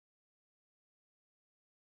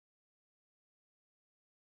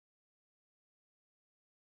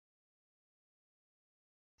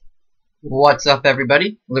What's up,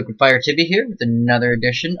 everybody? liquidfiretibby here with another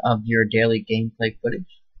edition of your daily gameplay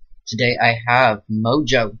footage. Today I have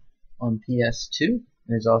Mojo on PS2. It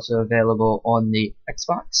is also available on the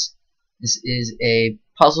Xbox. This is a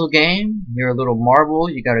puzzle game. You're a little marble.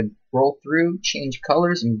 You gotta roll through, change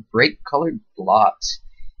colors, and break colored blocks.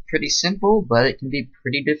 Pretty simple, but it can be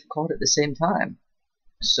pretty difficult at the same time.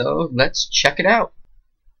 So let's check it out.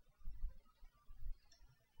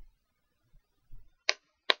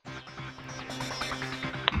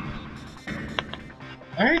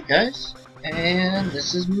 Alright guys, and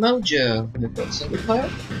this is Mojo. We've got single player,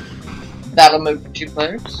 battle mode for 2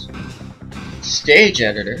 players, stage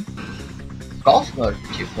editor, golf mode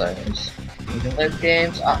for 2 players, we can live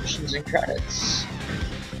games, options, and credits.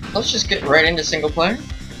 Let's just get right into single player.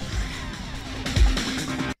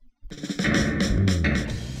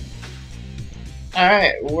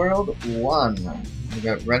 Alright, world 1. We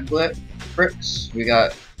got red bricks, we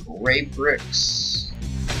got gray bricks.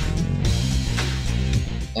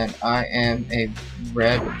 And I am a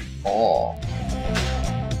red ball.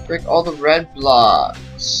 Break all the red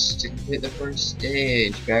blocks to complete the first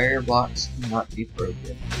stage. Barrier blocks cannot be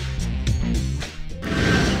broken.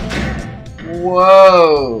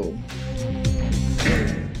 Whoa!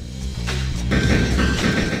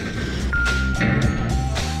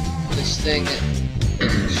 This thing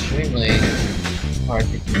is extremely hard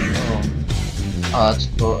to control. Oh, that's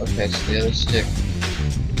cool. Okay, so the other stick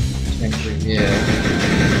change your view.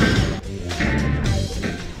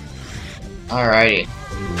 Alrighty.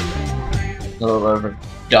 A little over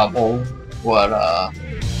double what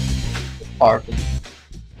part.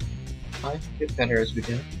 I get better as we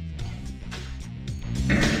go.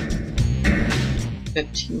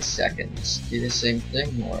 15 seconds. Do the same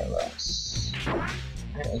thing more or less.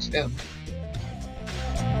 Alright, let's go.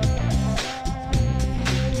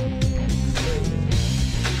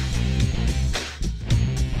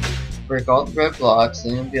 Break all the red blocks,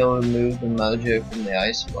 then you'll be able to move the Mojo from the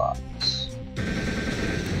ice blocks.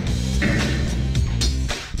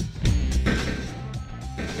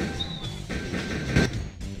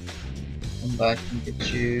 Come back and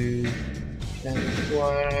get you.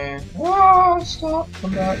 Oh, stop!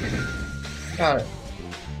 Come back. Got it.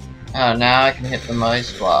 Oh, now I can hit the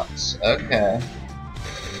ice blocks. Okay.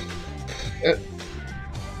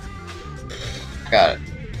 Got it.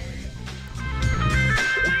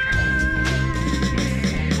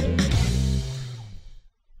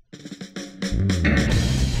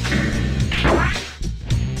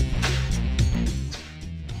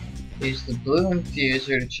 Use the blue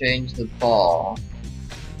infuser to change the ball.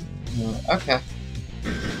 Okay.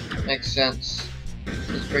 Makes sense.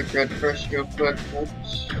 Let's break red first real quick.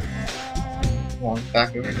 Oops. Come on,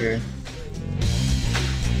 back over here.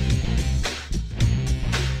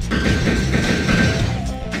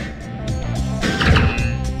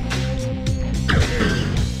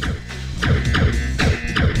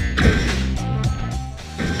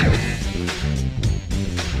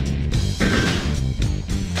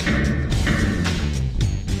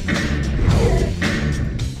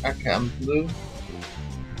 Okay, I'm blue.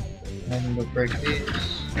 I'm gonna break these.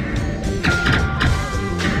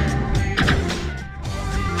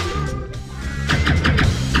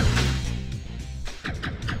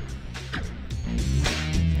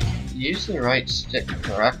 Use the right stick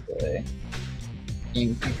correctly.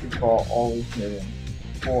 You can keep your ball always moving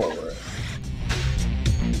forward.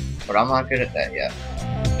 But I'm not good at that yet.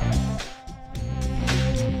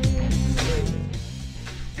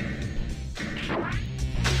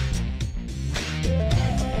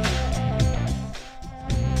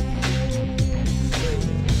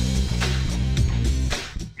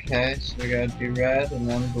 Okay, so we gotta do red and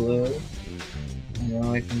then blue, and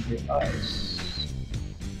then we can do ice.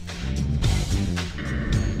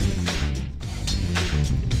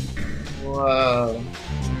 Whoa.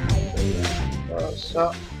 Oh,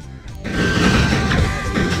 stop.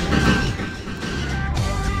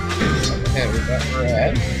 Okay, we got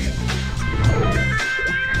red.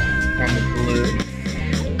 Turn to blue.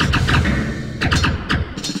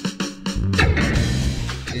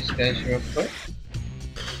 These guys real quick.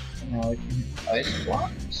 Now we can hit ice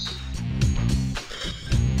blocks.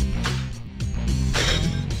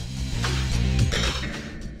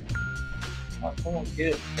 Oh, come on, get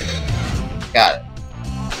it. Got it.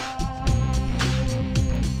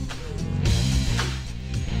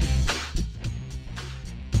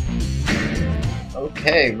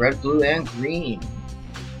 Okay, red, blue, and green.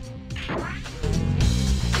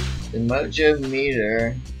 The Mojo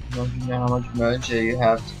meter tells you how much Mojo you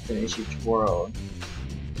have to finish each world.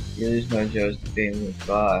 You lose Mojo as the game moves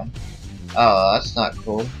by. Oh, that's not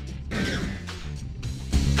cool.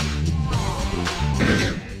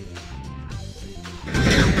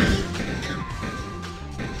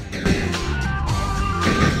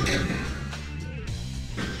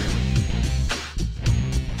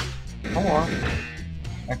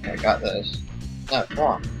 got this. No, come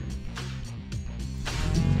on.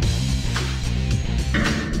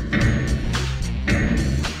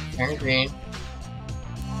 Turn green.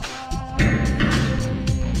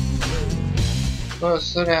 Whoa,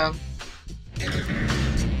 slow down.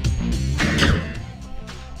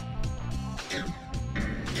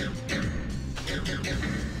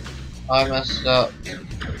 I messed up.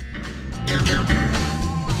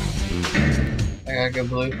 I gotta go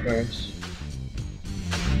blue first.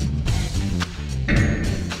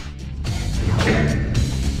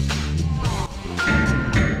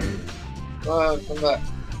 Whoa, come back.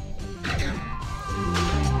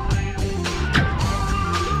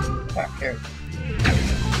 Back here.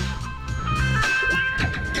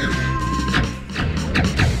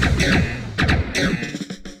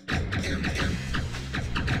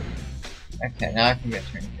 Okay, now I can get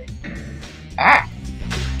turn green. Ah!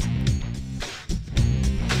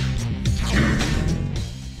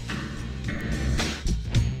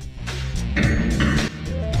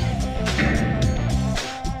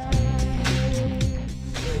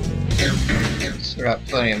 So we got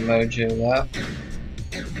plenty of mojo left.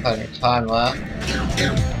 Plenty of time left.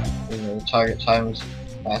 The target time was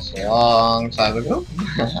passed a long time ago.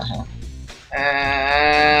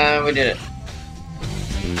 And we did it.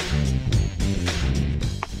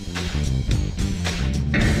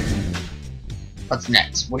 What's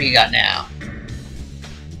next? What do you got now?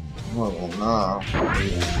 Oh no.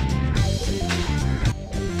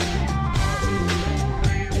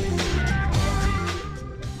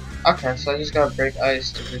 Okay, so I just gotta break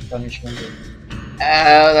ice to replenish mojo.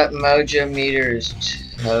 Oh, that mojo meter is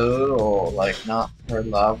total, like not per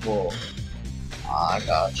level. I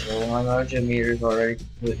gotcha. Well, my mojo meter is already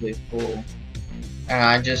completely full. And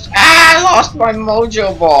I just I lost my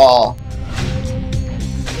mojo ball!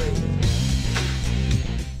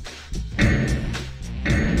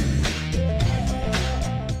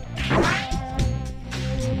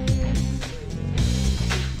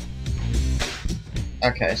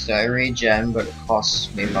 Okay, so I regen, but it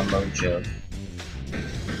costs me my mojo.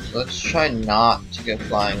 So let's try not to go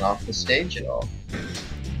flying off the stage at all.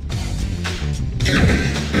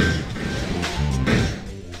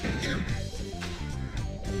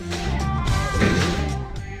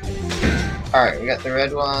 Alright, we got the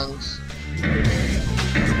red ones.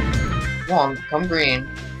 Come on, come green.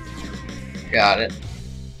 Got it.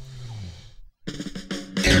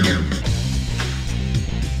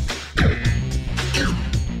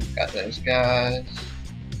 Got those guys.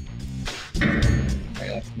 I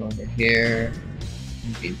gotta come over here.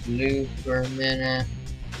 Be blue for a minute.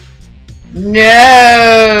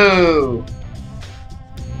 No!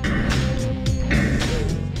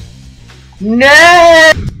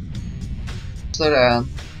 No! Slow down.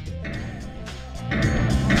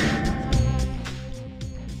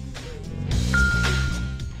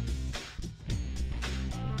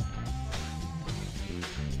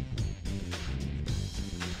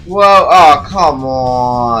 Whoa! Oh, come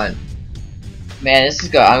on! Man, this is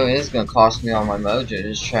gonna cost me all my mojo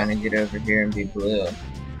just trying to get over here and be blue.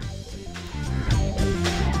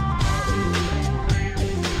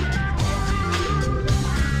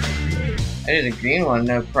 I did the green one,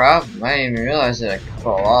 no problem. I didn't even realize that I could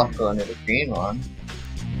fall off going to the green one.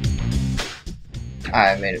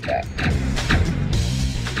 I made it back.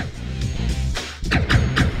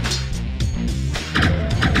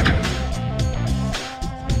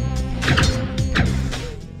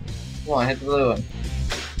 Come on, hit the blue one.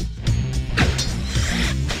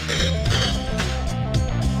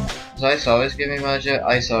 Does ice always give me mojo?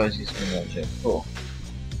 Ice always gives me mojo. Cool.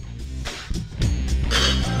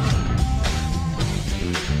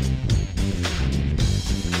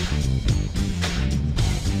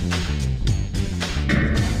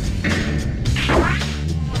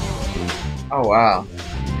 Oh wow.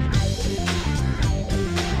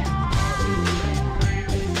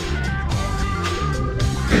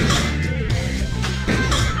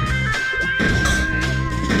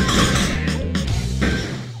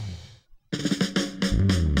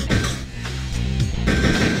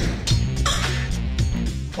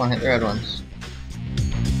 Come on, hit the red ones.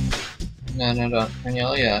 No, don't turn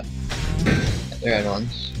yellow yet. Hit the red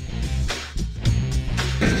ones.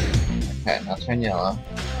 Okay, now turn yellow.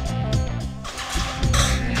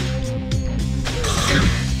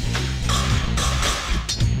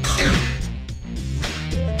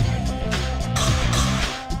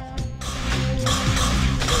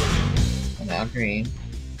 And now green.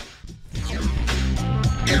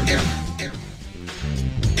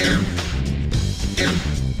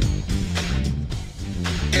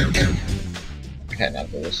 Okay, now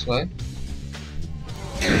go this way.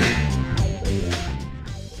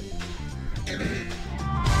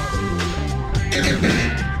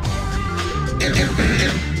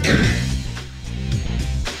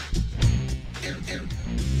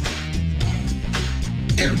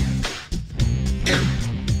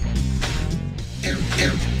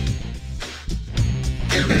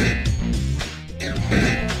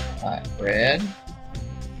 Alright, red.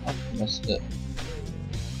 Oh, missed it.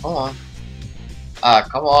 Come on. Ah,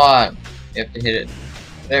 come on! You have to hit it.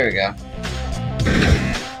 There we go.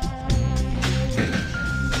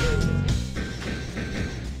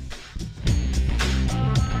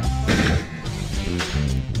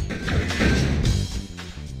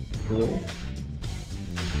 Blue.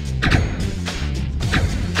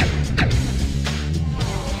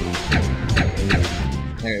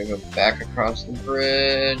 I gotta go back across the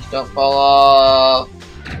bridge. Don't fall off.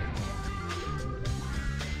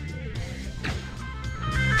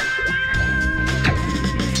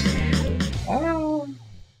 Ah,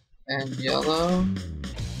 and yellow.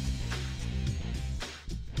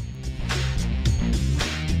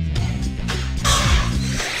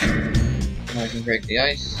 I can break the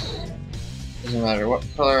ice. Doesn't matter what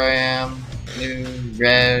color I am. Blue,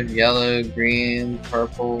 red, yellow, green,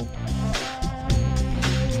 purple.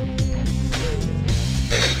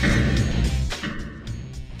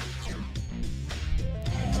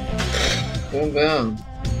 Boom boom.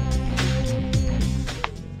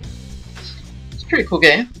 It's a pretty cool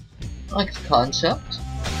game. I like the concept.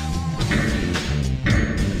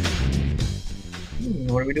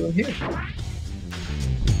 What are we doing here?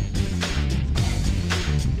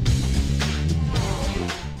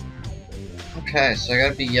 Okay, so I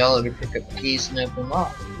gotta be yellow to pick up keys and open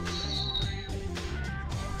locks.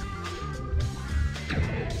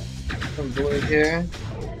 Some blue here.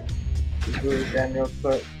 Blue down real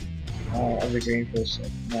quick. I'll be green for a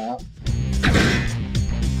second now.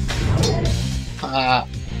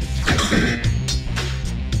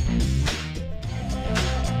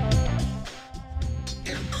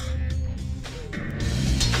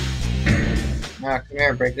 Now come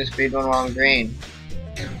here, break this speed one while I'm green.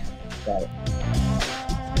 Got it.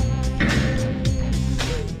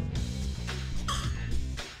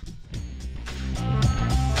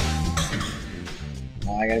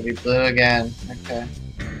 Now I gotta be blue again. Okay.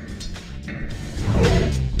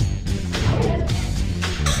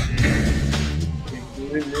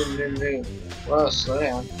 Whoa, slow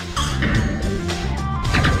down.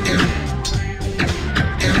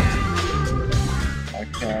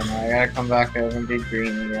 Okay, now I gotta come back over and be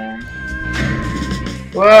green again.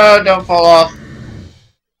 Whoa, don't fall off.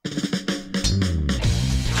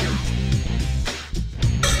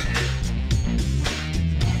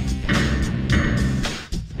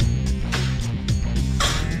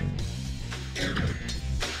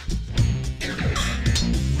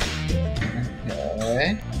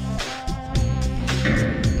 Okay.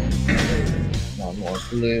 Now more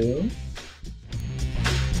blue.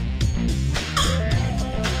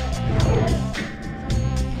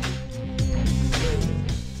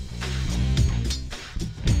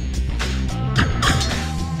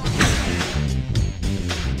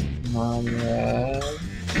 Red.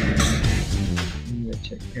 I'm gonna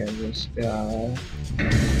take care of this guy.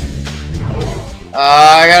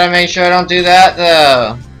 I gotta make sure I don't do that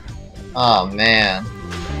though. Oh man.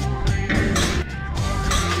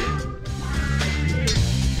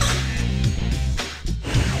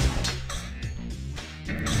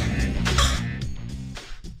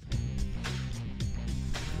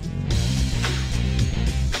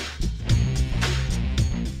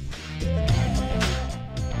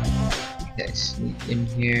 Okay, sneak in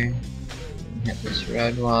here. Hit this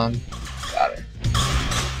red one. Got it.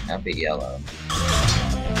 Now be yellow.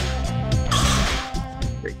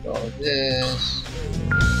 Break all of this.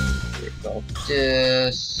 Break all of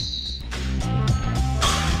this.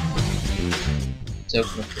 Let's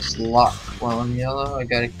open up this lock while I'm yellow. I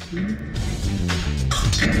got a key.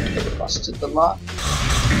 Busted the lock.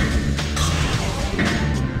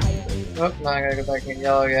 Oh, now I gotta go back in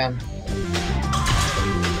yellow again.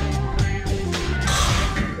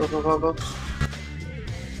 Go, go, go, go.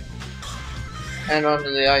 And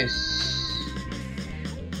onto the ice.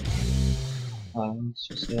 Let's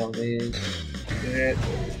just get all these. Did it.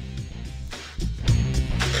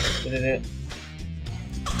 Did it.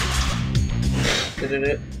 Did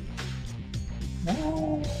it.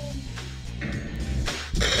 No.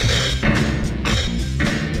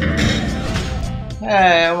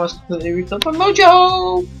 Hey, I almost completely refilled my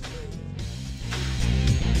Mojo!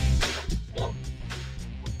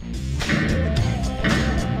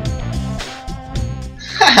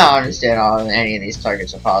 I don't understand how any of these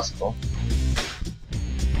targets are possible.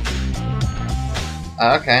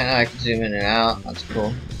 Okay, now I can zoom in and out. That's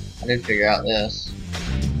cool. I did figure out this.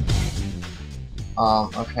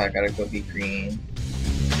 Okay, I gotta go be green.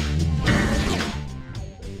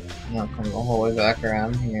 Now come the whole way back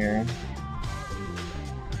around here.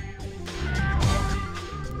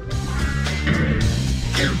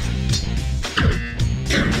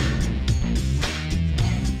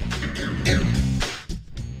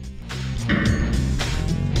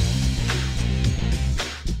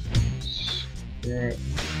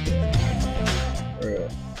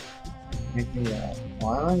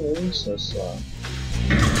 Why am I moving so slow?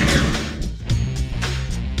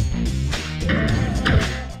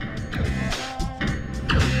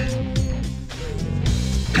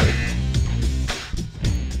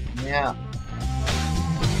 Yeah.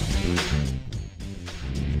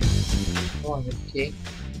 Come on, get the key.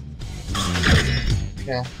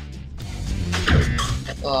 Okay.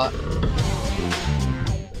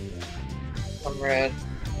 I'm red.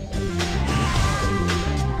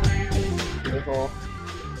 Through the hole.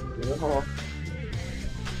 Through the hole.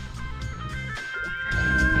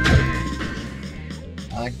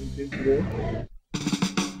 I can do blue.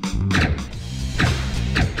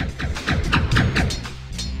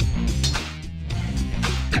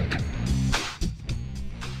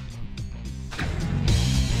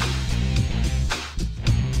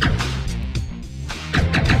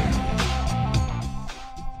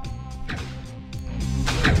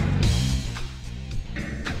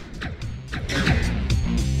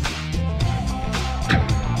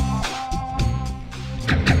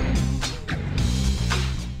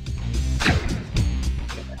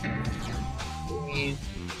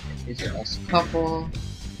 These are last couple.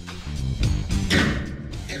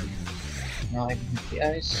 Now I can hit the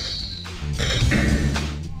ice.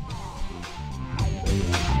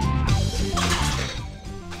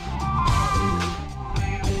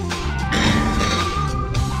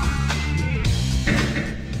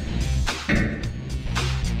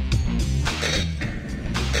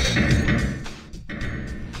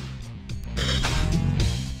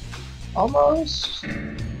 Almost.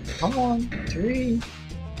 Come on, 3.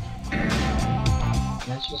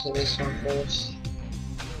 Let's just hit this one first.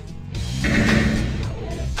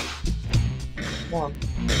 Come on.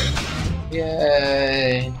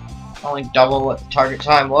 Yay! Only double what the target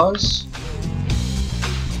time was.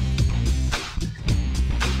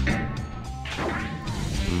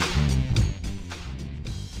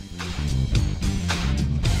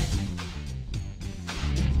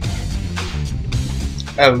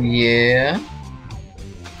 Oh yeah.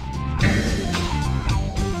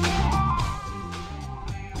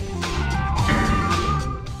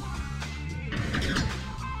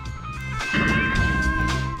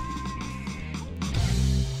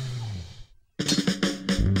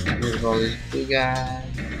 Here's all these blue guys.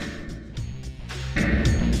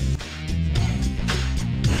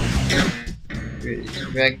 Here's these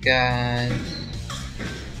red guys.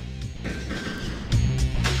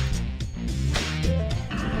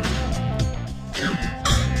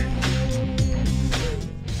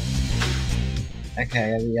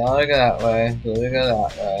 Okay, yellow go that way, blue go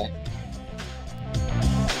that way.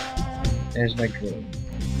 There's my green.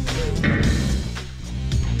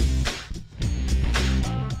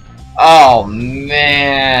 Oh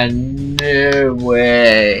man, no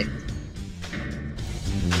way.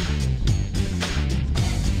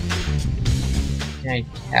 Can I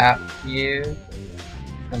tap you?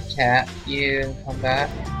 Come tap you and come back?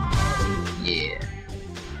 Yeah.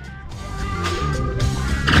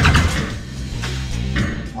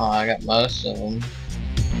 Oh, I got most of them.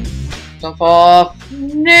 Don't fall off.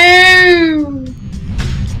 No!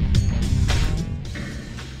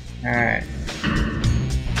 Alright.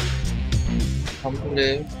 Come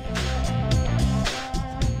blue.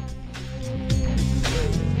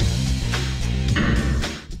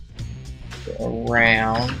 Go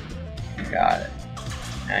around. Got it.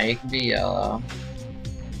 Now you can be yellow.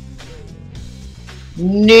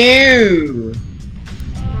 No!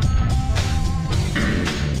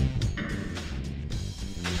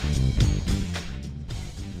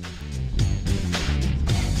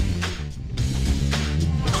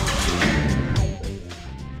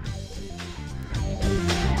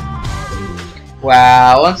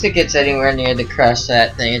 Wow, once it gets anywhere near the crest of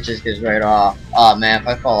that thing, it just goes right off. Oh man, if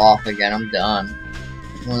I fall off again, I'm done.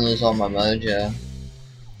 I'm gonna lose all my mojo.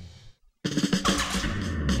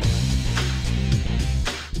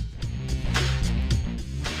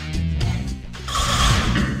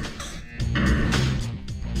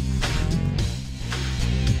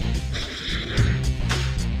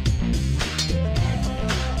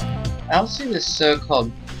 I don't see this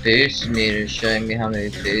so-called boost meter showing me how many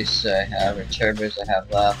boosts I have or turbos I have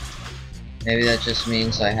left. Maybe that just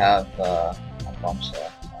means I have a bunch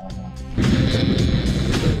left. I don't know.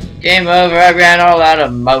 Game over, I ran all out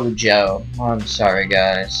of mojo. I'm sorry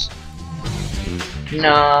guys.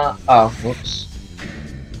 Nah. Oh, whoops.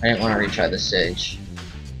 I didn't want to retry the stage.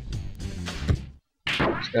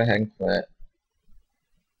 Let's go ahead and quit.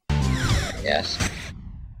 Yes.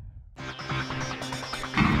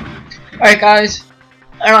 Alright guys,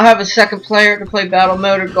 I don't have a second player to play battle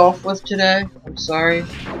mode or golf with today. I'm sorry.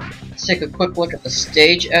 Let's take a quick look at the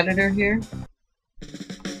stage editor here.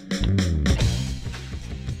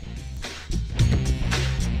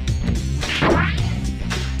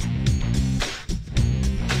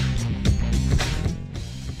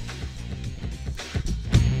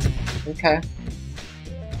 Okay.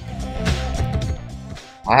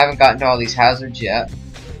 I haven't gotten to all these hazards yet.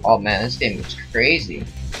 Oh man, this game looks crazy.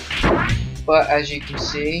 But as you can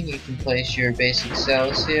see, you can place your basic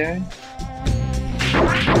cells here.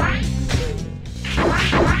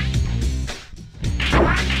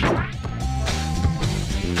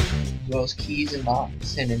 As well as keys and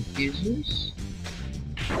locks and infusers.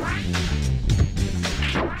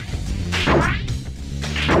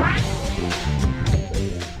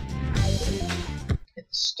 Hit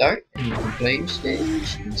start and you can play your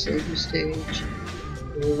stage and save your stage.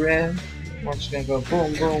 We're red. We're just gonna go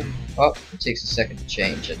boom boom. Oh, it takes a second to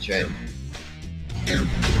change, that's right.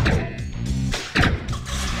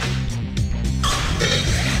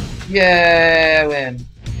 Yeah, I win.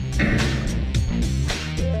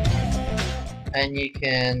 And you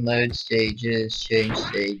can load stages, change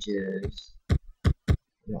stages.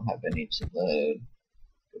 We don't have any to load.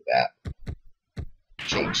 Go back.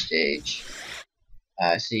 Change stage.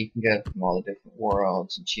 So you can go from all the different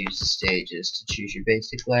worlds and choose the stages to choose your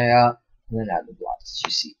basic layout, and then add the blocks as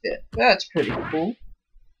you see fit. That's pretty cool.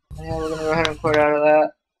 Yeah, we're gonna go ahead and quit out of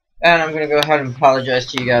that. And I'm gonna go ahead and apologize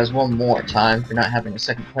to you guys one more time for not having a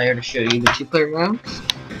second player to show you the 2-player rounds.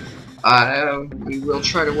 We will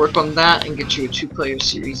try to work on that and get you a 2-player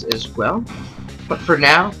series as well. But for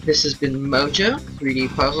now, this has been Mojo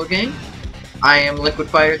 3D Puzzle Game. I am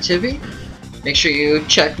liquidfiretibby. Make sure you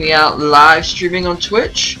check me out live streaming on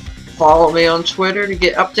Twitch. Follow me on Twitter to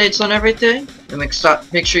get updates on everything. And make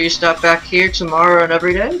sure you stop back here tomorrow and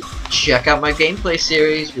every day. Check out my gameplay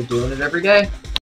series. We're doing it every day.